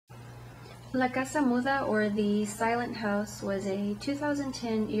La Casa Muda, or The Silent House, was a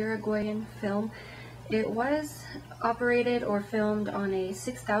 2010 Uruguayan film. It was operated or filmed on a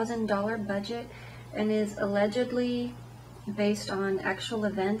 $6,000 budget and is allegedly based on actual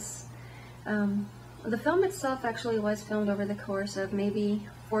events. The film itself actually was filmed over the course of maybe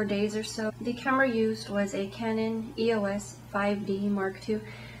 4 days or so. The camera used was a Canon EOS 5D Mark II.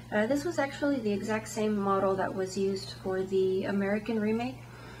 This was actually the exact same model that was used for the American remake.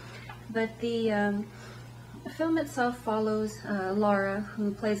 But the film itself follows Laura,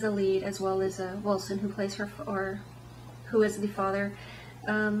 who plays the lead, as well as Wilson, who plays who is the father.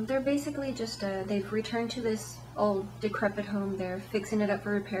 They're basically just they've returned to this old decrepit home. They're fixing it up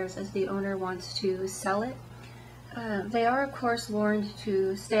for repairs as the owner wants to sell it. They are of course warned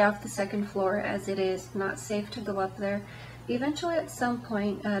to stay off the second floor, as it is not safe to go up there. Eventually at some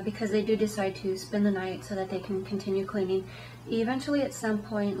point, because they do decide to spend the night so that they can continue cleaning, eventually at some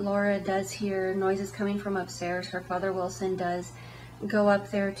point Laura does hear noises coming from upstairs. Her father Wilson does go up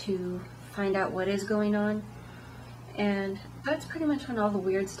there to find out what is going on, and that's pretty much when all the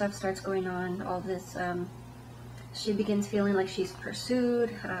weird stuff starts going on. All this, she begins feeling like she's pursued.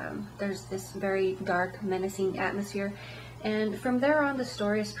 There's this very dark, menacing atmosphere. And from there on, the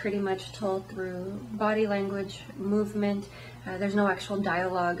story is pretty much told through body language, movement. There's no actual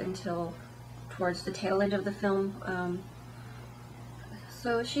dialogue until towards the tail end of the film.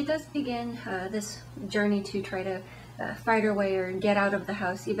 So she does begin this journey to try to fight her way or get out of the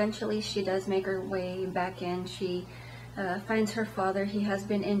house. Eventually, she does make her way back in. She finds her father. He has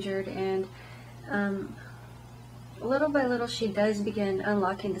been injured, and little by little, she does begin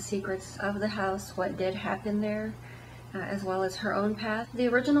unlocking the secrets of the house, what did happen there, as well as her own path. The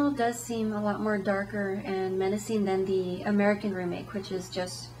original does seem a lot more darker and menacing than the American remake, which is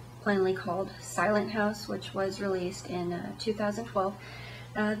just plainly called Silent House, which was released in 2012.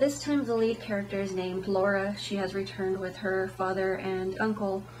 This time the lead character is named Laura. She has returned with her father and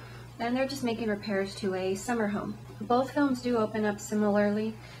uncle, and they're just making repairs to a summer home. Both films do open up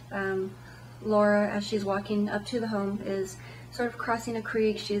similarly. Laura, as she's walking up to the home, is sort of crossing a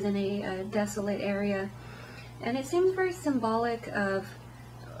creek. She's in a desolate area. And it seems very symbolic of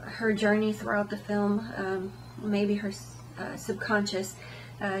her journey throughout the film, maybe her subconscious.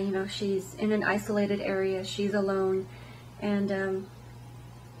 You know, she's in an isolated area, she's alone, and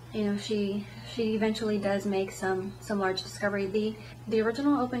you know, she eventually does make some large discovery. The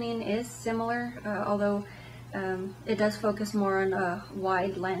original opening is similar, although it does focus more on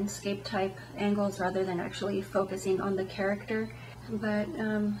wide landscape type angles rather than actually focusing on the character. But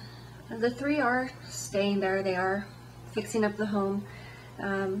the three are staying there. They are fixing up the home.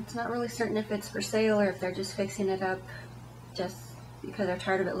 It's not really certain if it's for sale or if they're just fixing it up just because they're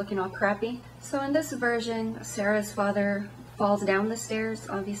tired of it looking all crappy. So in this version, Sarah's father falls down the stairs.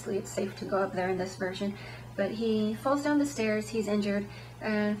 Obviously it's safe to go up there in this version, but he falls down the stairs, he's injured,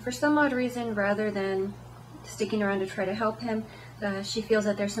 and for some odd reason, rather than sticking around to try to help him, she feels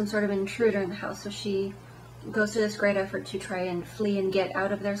that there's some sort of intruder in the house, so she goes to this great effort to try and flee and get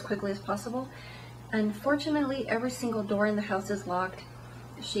out of there as quickly as possible. Unfortunately, every single door in the house is locked.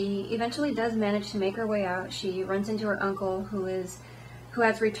 She eventually does manage to make her way out. She runs into her uncle, who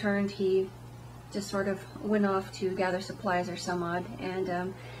has returned. He just sort of went off to gather supplies or some odd,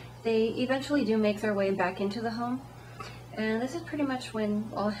 and they eventually do make their way back into the home. And this is pretty much when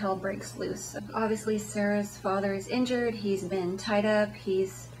all hell breaks loose. Obviously, Sarah's father is injured. He's been tied up.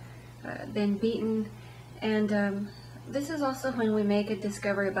 He's been beaten. And this is also when we make a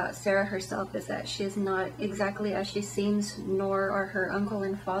discovery about Sarah herself, is that she is not exactly as she seems, nor are her uncle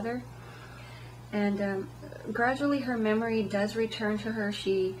and father. And gradually her memory does return to her.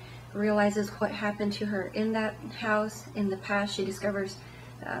 She realizes what happened to her in that house in the past. She discovers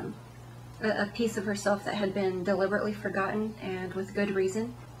a piece of herself that had been deliberately forgotten, and with good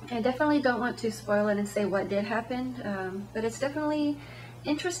reason. I definitely don't want to spoil it and say what did happen, but it's definitely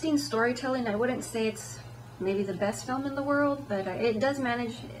interesting storytelling. I wouldn't say it's maybe the best film in the world, but it does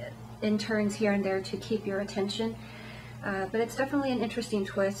manage in turns here and there to keep your attention. But it's definitely an interesting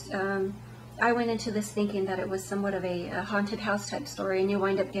twist. I went into this thinking that it was somewhat of a haunted house type story, and you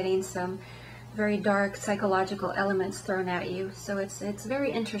wind up getting some very dark psychological elements thrown at you. So it's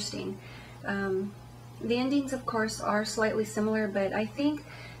very interesting. The endings, of course, are slightly similar, but I think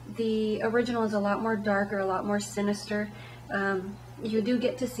the original is a lot more darker, a lot more sinister. You do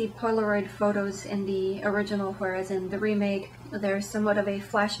get to see Polaroid photos in the original, whereas in the remake there's somewhat of a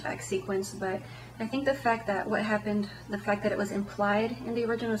flashback sequence, but I think the fact that what happened, the fact that it was implied in the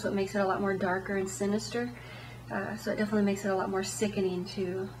original is what makes it a lot more darker and sinister. So it definitely makes it a lot more sickening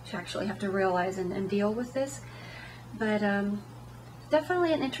to actually have to realize and deal with this. But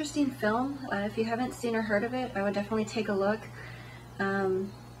definitely an interesting film. If you haven't seen or heard of it, I would definitely take a look.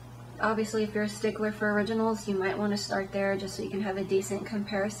 Obviously, if you're a stickler for originals, you might want to start there just so you can have a decent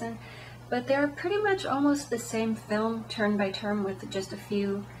comparison. But they're pretty much almost the same film, turn by turn, with just a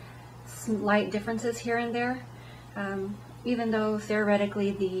few slight differences here and there. Even though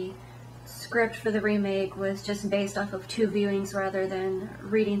theoretically the script for the remake was just based off of 2 viewings rather than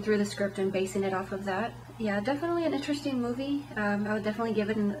reading through the script and basing it off of that. Yeah, definitely an interesting movie. I would definitely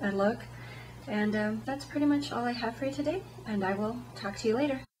give it a look. And that's pretty much all I have for you today, and I will talk to you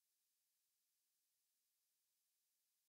later.